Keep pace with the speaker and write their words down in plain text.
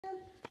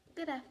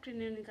Good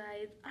afternoon,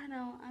 guys. I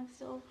know I'm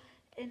still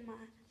in my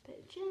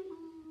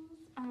pajamas,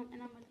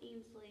 and I'm with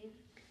Ainsley.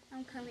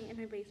 I'm currently in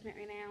my basement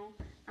right now,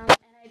 and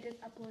I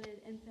just uploaded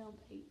and filmed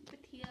a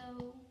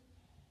video.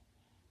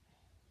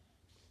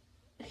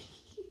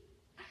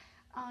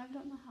 I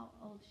don't know how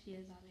old she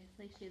is.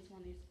 Obviously, she is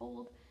 1 year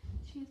old.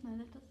 She's my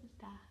little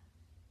sister.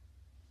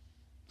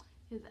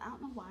 Because I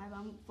don't know why, but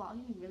I'm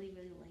vlogging really,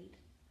 really late.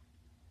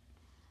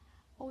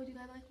 Oh, do you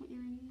guys like my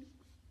earrings?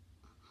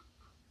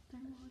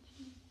 They're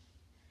emoji.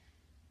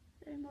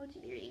 They're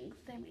emoji earrings.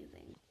 They're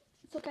amazing.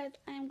 So, guys,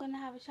 I am gonna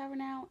have a shower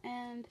now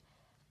and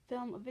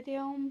film a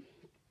video.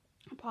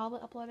 I'll probably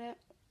upload it.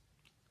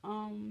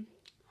 Um,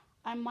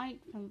 I might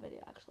film a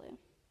video actually.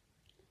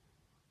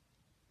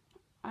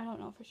 I don't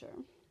know for sure.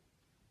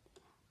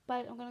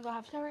 But I'm gonna go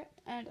have a shower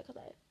and because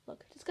I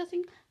look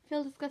disgusting,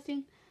 feel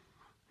disgusting,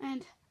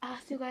 and I'll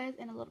see you guys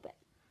in a little bit.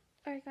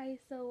 Alright guys,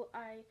 so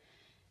I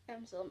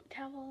am still in my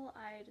towel.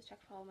 I just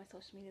checked for all my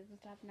social medias and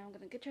stuff. Now I'm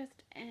gonna get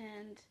dressed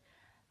and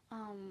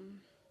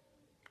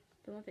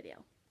film a video.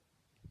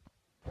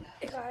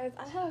 Hey guys,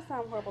 I have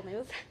some horrible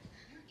news.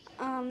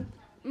 Um,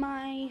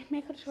 my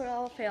makeup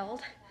tutorial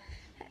failed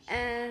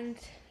and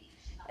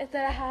it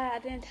said I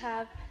didn't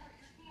have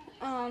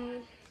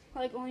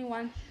like only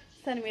 1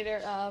 centimeter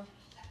of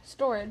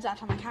storage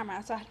that's on my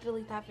camera, so I have to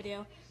delete that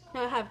video.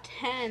 Now I have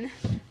 10,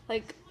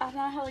 like I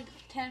now have like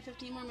 10,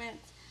 15 more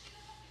minutes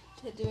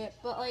to do it,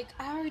 but like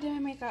I already did my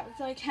makeup,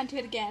 so I can't do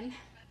it again.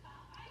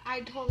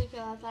 I totally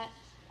feel that,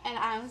 and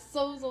I'm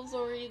so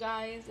sorry, you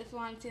guys. If you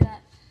want to see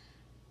that,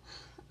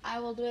 I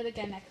will do it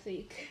again next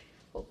week,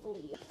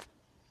 hopefully.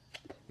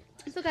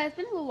 So guys, it's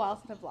been a little while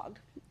since I vlogged.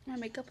 My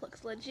makeup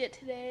looks legit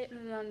today.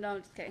 No,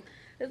 I'm just kidding.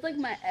 It's like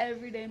my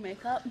everyday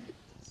makeup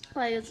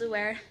I usually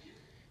wear.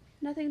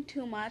 Nothing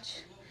too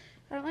much.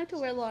 I don't like to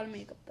wear a lot of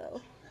makeup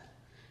though.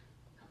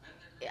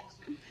 Yeah.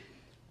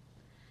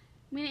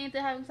 Me and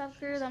Anthony having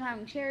suckers. I'm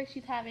having cherry.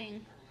 She's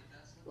having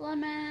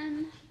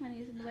lemon. My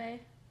knee's in the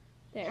way.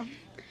 There.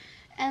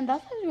 And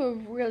that's actually a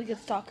really good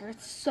stalker.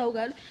 It's so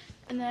good.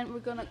 And then we're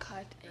gonna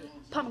cut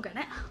a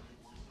pomegranate.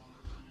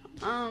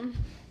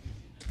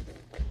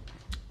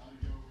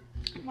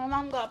 My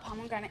mom got a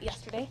pomegranate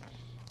yesterday.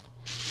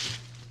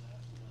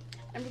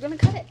 And we're gonna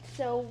cut it.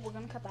 So we're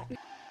gonna cut that.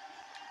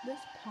 This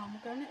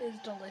pomegranate is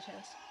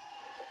delicious.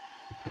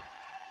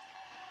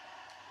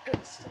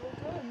 It's so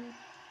good.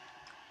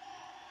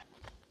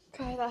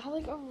 Guys, I have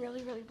like a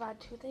really, really bad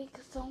toothache,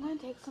 so I'm gonna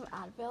take some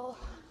Advil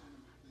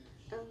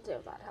and see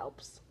if that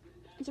helps.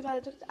 So guys, I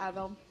took the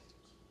Advil.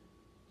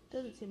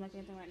 Doesn't seem like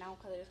anything right now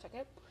because I just took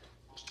it.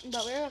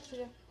 But we're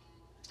actually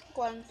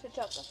going to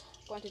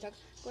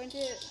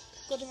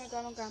go to my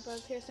grandma and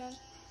grandpa's here soon.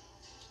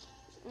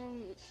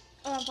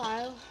 Around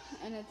 5,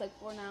 and it's like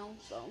 4 now,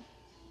 so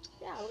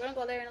yeah, we're gonna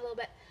go there in a little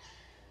bit.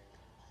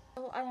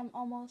 So I'm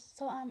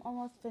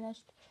almost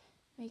finished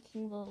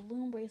making the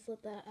loom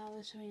bracelet that I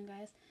was showing you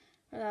guys,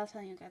 or that I was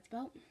telling you guys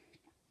about.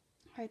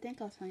 I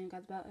think I was telling you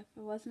guys about. If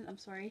it wasn't, I'm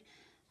sorry.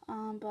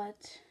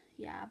 But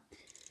yeah,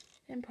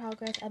 in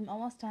progress. I'm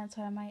almost done,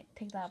 so I might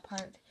take that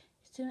apart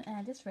soon. And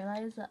I just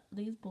realized that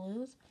these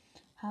blues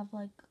have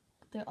like,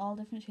 they're all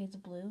different shades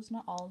of blues.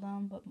 Not all of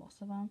them, but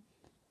most of them.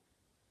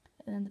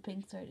 And then the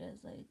pink serge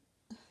is like,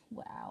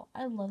 wow,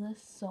 I love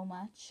this so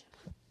much.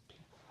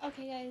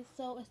 Okay guys,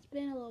 so it's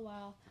been a little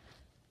while,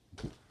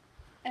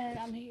 and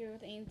I'm here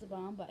with Ainsley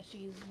Bomb, but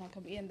she's not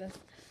gonna be in this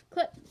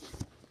clip.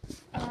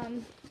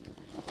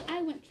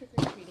 I went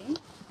trick-or-treating,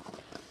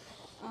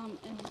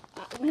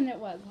 when it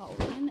was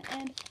Halloween,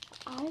 and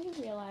I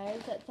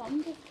realized that some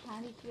of this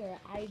candy here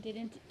I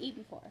didn't eat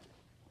before.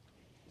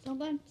 So I'm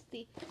gonna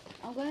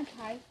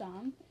try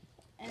some,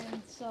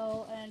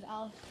 and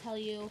I'll tell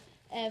you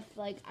if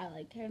like I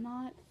liked it or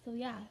not. So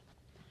yeah.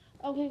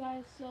 Okay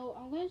guys, so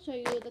I'm gonna show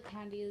you the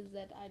candies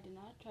that I did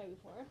not try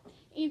before.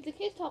 In the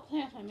case stop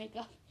playing with my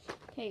makeup.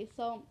 Okay,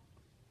 so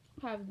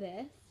I have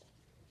this.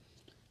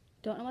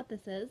 Don't know what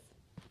this is.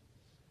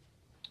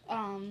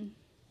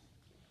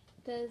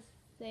 Does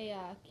say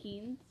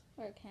Keens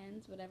or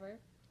Kens, whatever.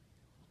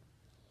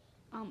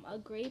 A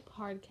grape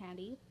hard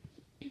candy.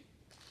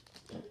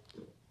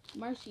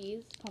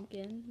 Marshies,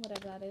 pumpkin,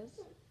 whatever that is.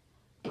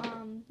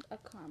 A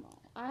caramel.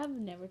 I have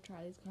never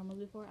tried these caramels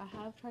before. I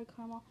have tried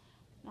caramel,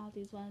 not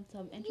these ones, so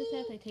I'm interested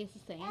if they taste the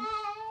same.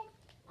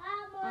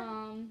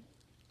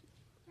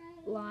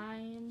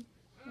 Lime,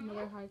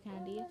 another hard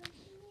candy.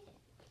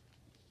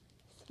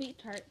 Sweet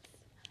tarts.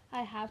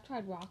 I have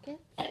tried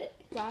rockets.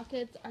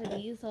 Rockets are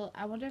these, so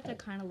I wonder if they're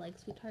kind of like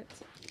sweet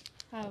tarts.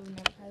 I've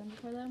never tried them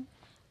before though.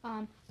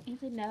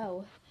 Actually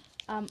no.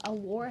 A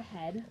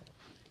warhead.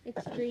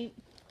 Extreme.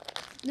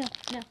 No.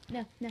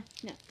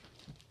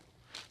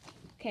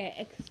 Okay,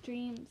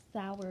 extreme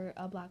sour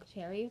black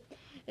cherry.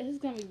 This is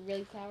gonna be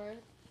really sour.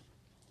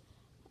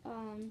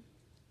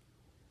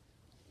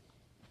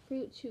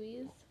 Fruit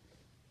chewies.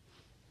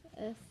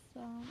 This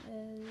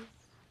is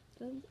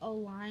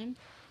lime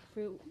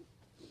fruit.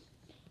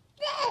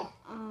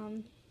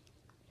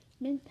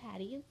 Mint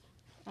patties.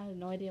 I have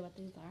no idea what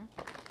these are.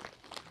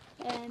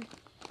 And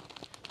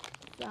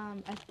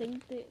I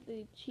think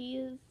the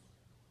cheese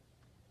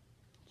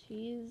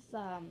cheese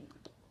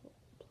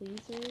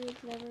pleasers,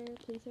 whatever,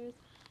 pleasers.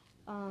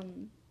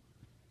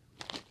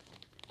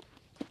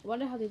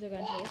 Wonder how these are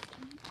gonna taste.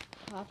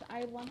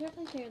 I wonder if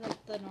I share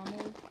like the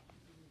normal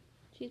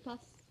cheese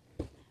puffs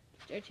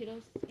or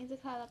Cheetos. Answer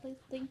that, please.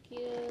 Thank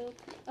you.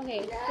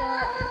 Okay, so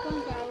I'm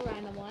gonna grab a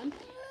random one.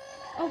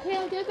 Okay,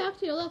 I'll get back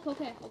to you. Look,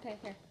 okay,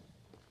 here.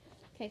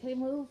 Okay, can you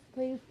move,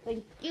 please?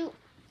 Thank you.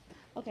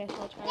 Okay, so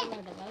I'll try a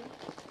random one.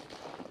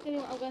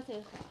 Anyway, I'm gonna say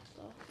this fast,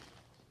 so.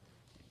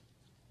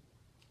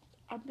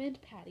 A mint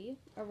patty,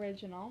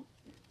 original.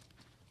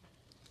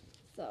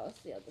 So,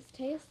 let's see how this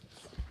tastes.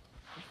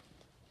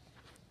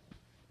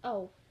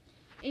 Oh,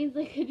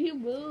 Ainsley, could you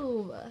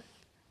move?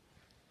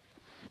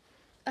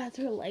 That's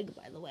her leg,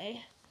 by the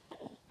way.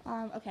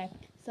 Okay,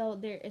 so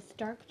there is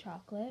dark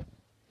chocolate.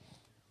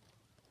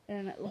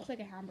 And it looks like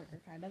a hamburger,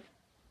 kind of.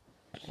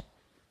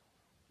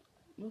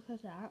 Look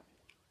at that.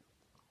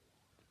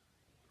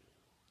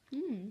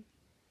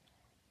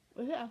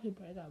 This is actually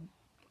pretty good.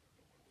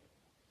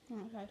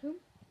 Want to try some?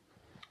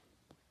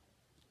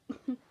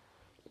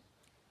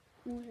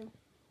 Okay.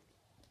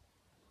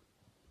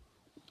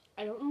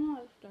 I don't know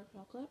how it's dark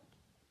chocolate.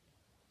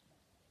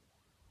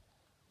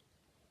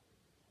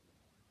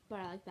 But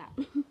I like that.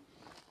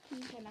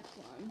 Okay, next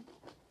one.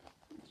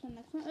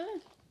 Next one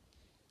is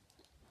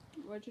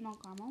original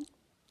caramel.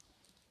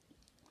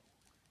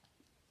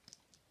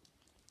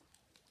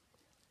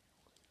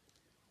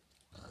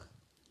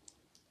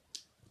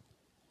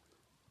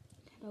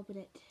 Can't open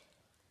it.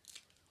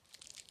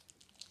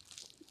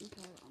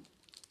 Okay,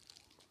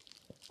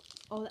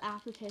 oh, the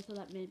aftertaste of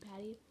that mint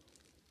patty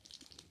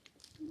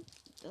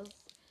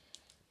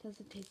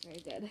doesn't taste very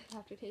good.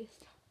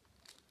 Aftertaste.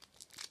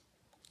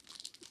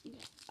 Okay.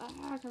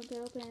 I can't get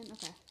open.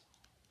 Okay.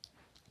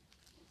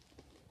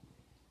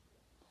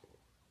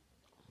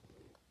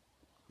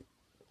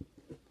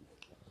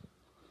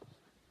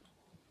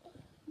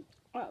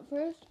 At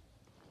first,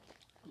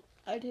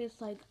 I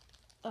taste like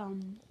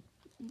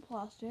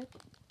plastic,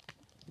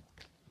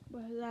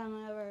 but then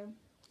whenever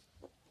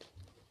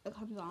it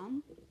comes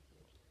on,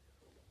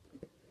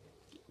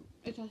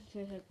 it just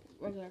tastes like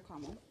regular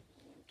caramel.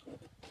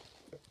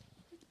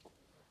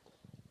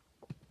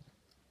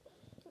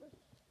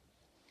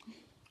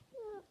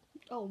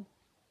 Oh.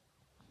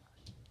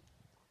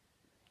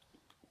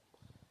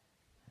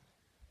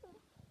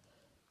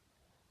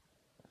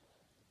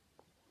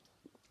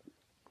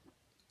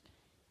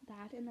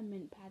 That and the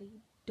mint patty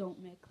don't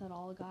mix at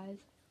all, guys.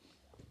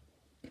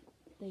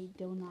 They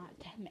do not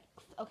mix.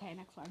 Okay,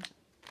 next one.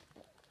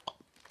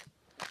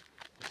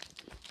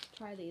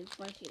 Try these.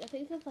 I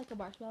think it's like a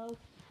marshmallow,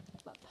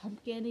 but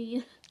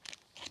pumpkin-y.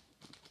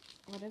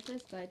 What if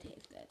this gonna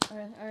taste good?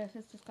 Or if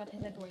it's just gonna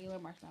taste like a regular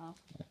marshmallow?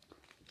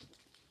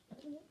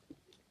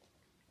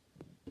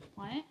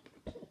 Want it?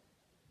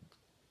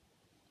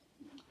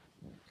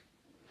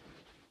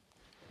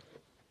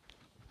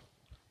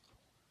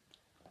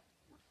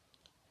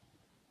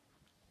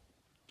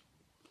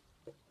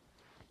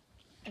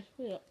 It's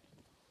sweet.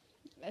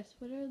 It's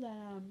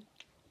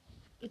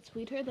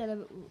sweeter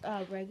than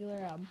a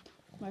regular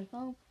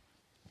marshmallow,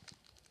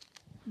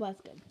 but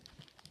it's good.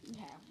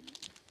 Okay.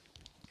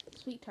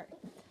 Sweet tart.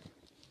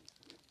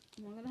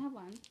 I'm gonna have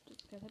one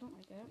just because I don't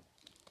like it.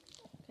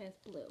 Okay, it's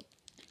blue.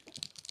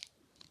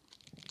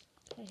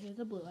 Okay, here's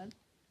the blue one.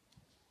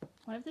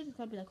 What if this is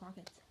gonna be like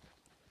rockets?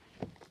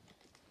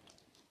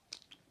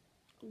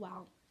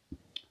 Wow.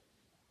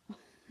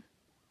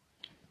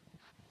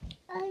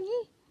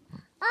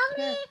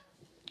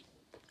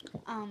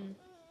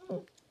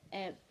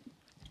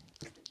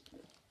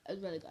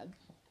 It's really good.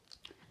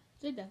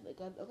 They're definitely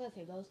good. I'm gonna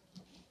save those.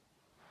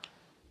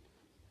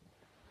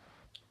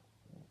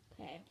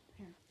 Okay,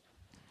 here.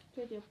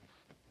 Thank you.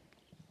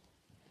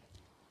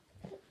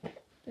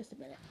 Just a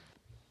minute.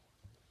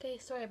 Okay,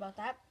 sorry about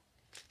that.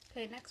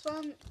 Okay, next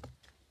one,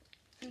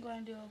 I'm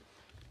going to do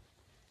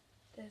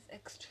this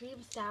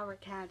extreme sour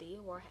candy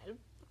warhead.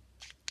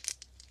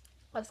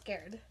 I'm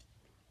scared.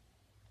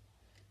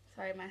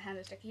 Sorry, my hand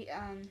is sticky.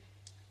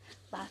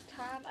 Last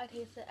time I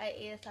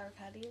ate a sour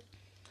candy,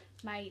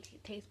 my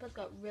taste buds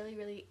got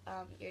really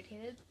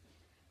irritated,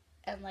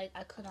 and like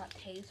I could not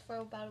taste for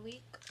about a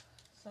week.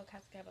 So I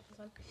can't scared about this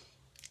one.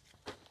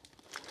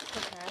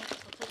 Okay,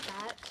 looks like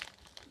that.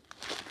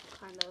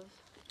 Kind of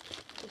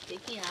just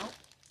baking out.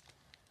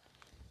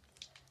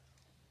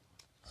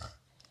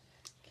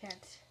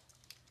 Can't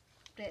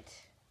split.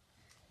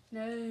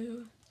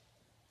 No.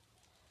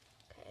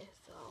 Okay,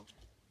 so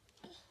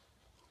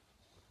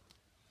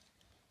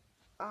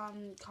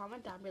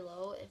comment down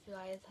below if you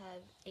guys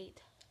have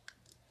ate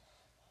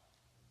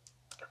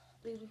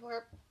these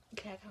before.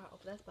 Okay, I can't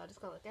open this, but I'm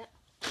just gonna look at it.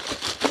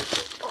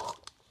 Oh.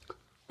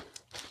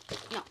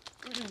 No.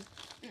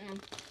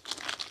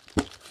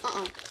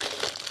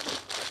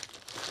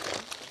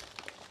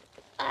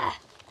 Ah.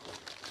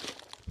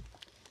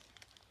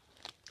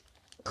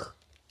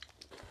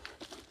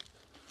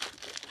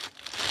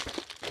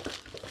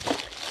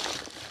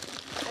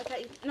 I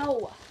can't eat.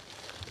 No.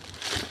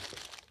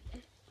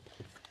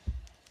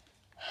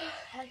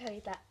 I can't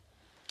eat that.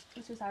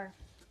 It's too sour.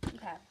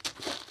 Okay.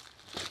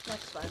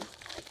 Next one.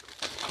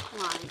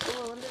 Lime.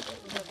 Oh, I wonder if this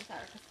is really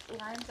sour, because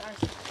limes are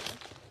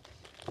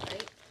sour.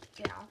 Right?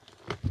 Yeah.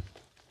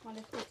 I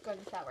wonder if it's going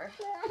to be sour.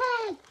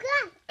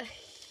 Yeah.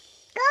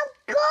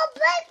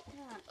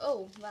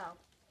 Oh, wow.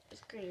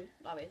 It's green,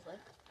 obviously.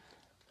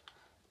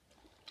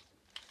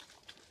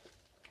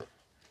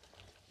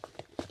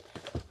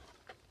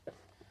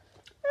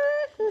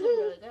 This is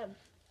really good.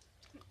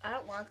 I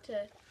don't want to.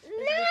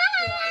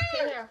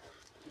 Okay, there.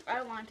 I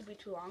don't want it to be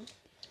too long,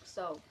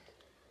 so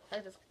I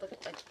just look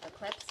like the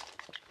clips.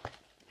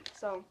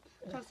 So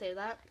I'll save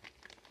that.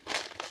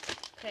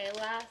 Okay,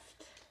 last.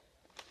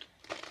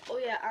 Oh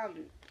yeah,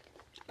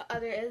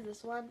 there is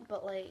this one,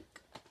 but like,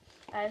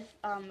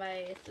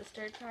 my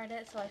sister tried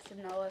it, so I should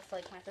know if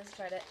like my sister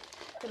tried it.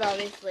 But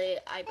obviously,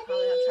 I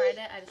probably have tried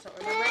it. I just don't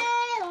remember.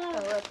 So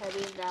we're gonna try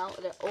these now.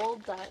 They're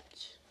Old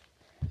Dutch.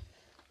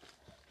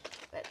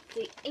 Let's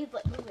see.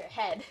 Like, move your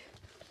head.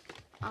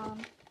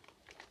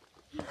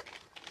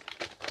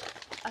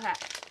 Okay.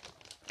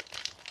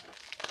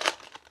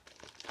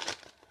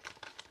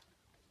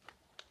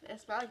 They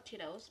smell like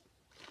Cheetos,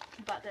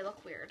 but they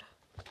look weird.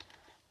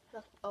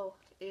 Look, oh,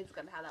 it's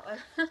gonna have that one.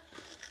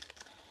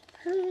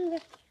 Okay,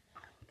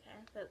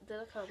 they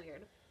look kind of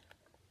weird.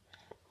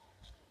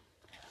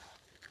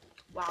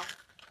 Wow.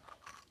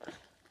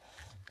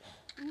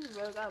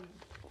 Really good.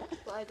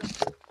 But like,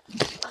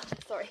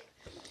 sorry.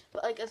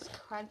 But like, it's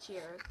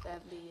crunchier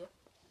than the,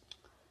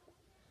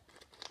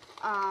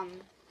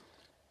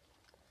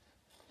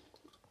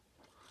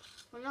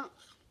 well, not,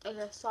 like,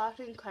 it's soft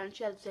and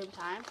crunchy at the same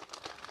time.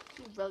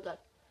 It's really good.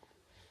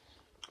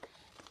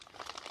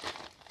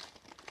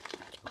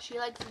 She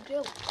likes them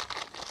too.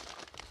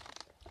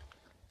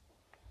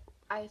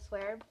 I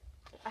swear,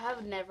 I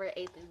have never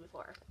ate these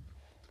before.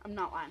 I'm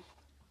not lying.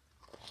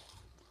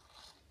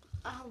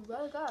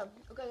 Really good.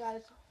 Okay,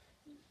 guys.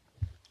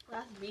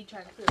 That's me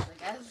trying to prove, I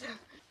guess.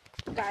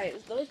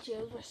 Guys, those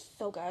Cheetos were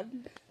so good.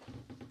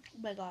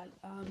 Oh my god.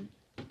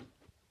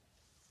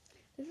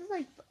 This is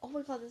like, oh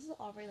my god, this is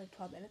already like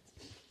 12 minutes.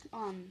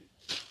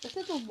 This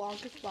is the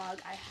longest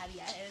vlog I had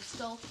yet, and it's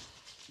still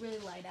really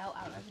light out.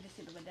 I don't know if you just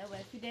see the window, but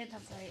if you didn't,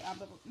 I'm sorry.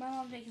 But my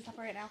mom's making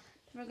supper right now.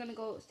 We're gonna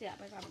go stay at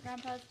my grandma and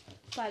grandpa's.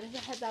 So just a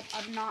heads up,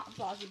 I'm not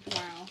vlogging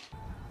tomorrow.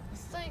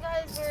 So you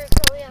guys, we're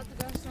currently at the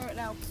grocery store right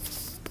now.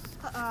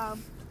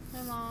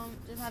 My mom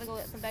just had to go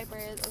get some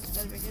diapers. I was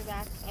gonna bring her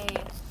back a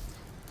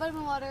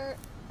vitamin water,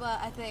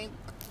 but I think,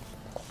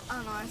 I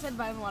don't know, I said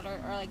vitamin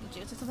water or like a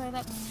juice or something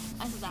like that.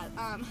 I said that.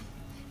 And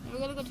we're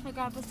gonna go to my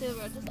grandpa's too.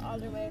 We're just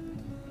on our way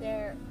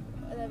there.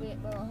 And then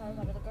my mom has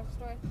to go to the grocery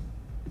store.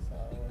 So,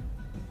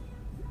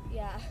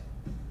 yeah.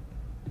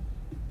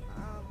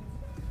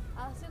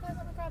 I'll see you guys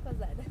at my grandpa's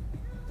then.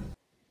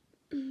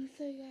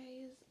 So you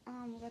guys,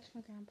 we got to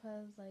my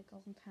grandpa's like a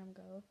long time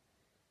ago.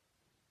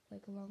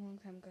 Like a long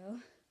time ago.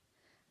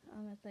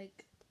 It's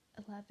like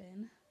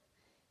 11.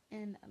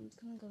 And I'm just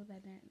gonna go to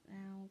bed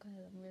now because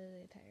I'm really,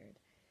 really tired.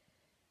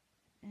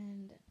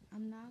 And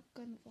I'm not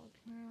gonna vlog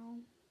tomorrow.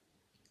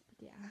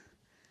 But yeah.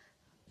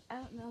 I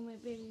don't know,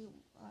 maybe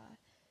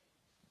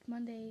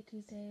Monday,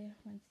 Tuesday,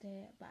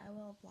 Wednesday, but I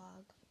will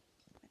vlog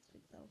next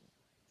week though.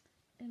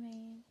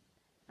 Anyway,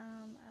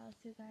 I'll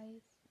see you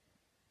guys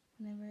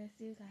whenever I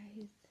see you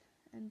guys.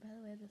 And by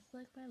the way, this is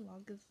like my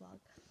longest vlog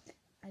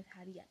I've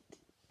had yet.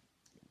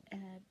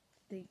 And I'm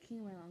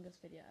thinking my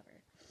longest video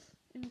ever.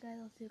 And guys,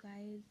 I'll see you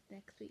guys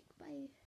next week. Bye.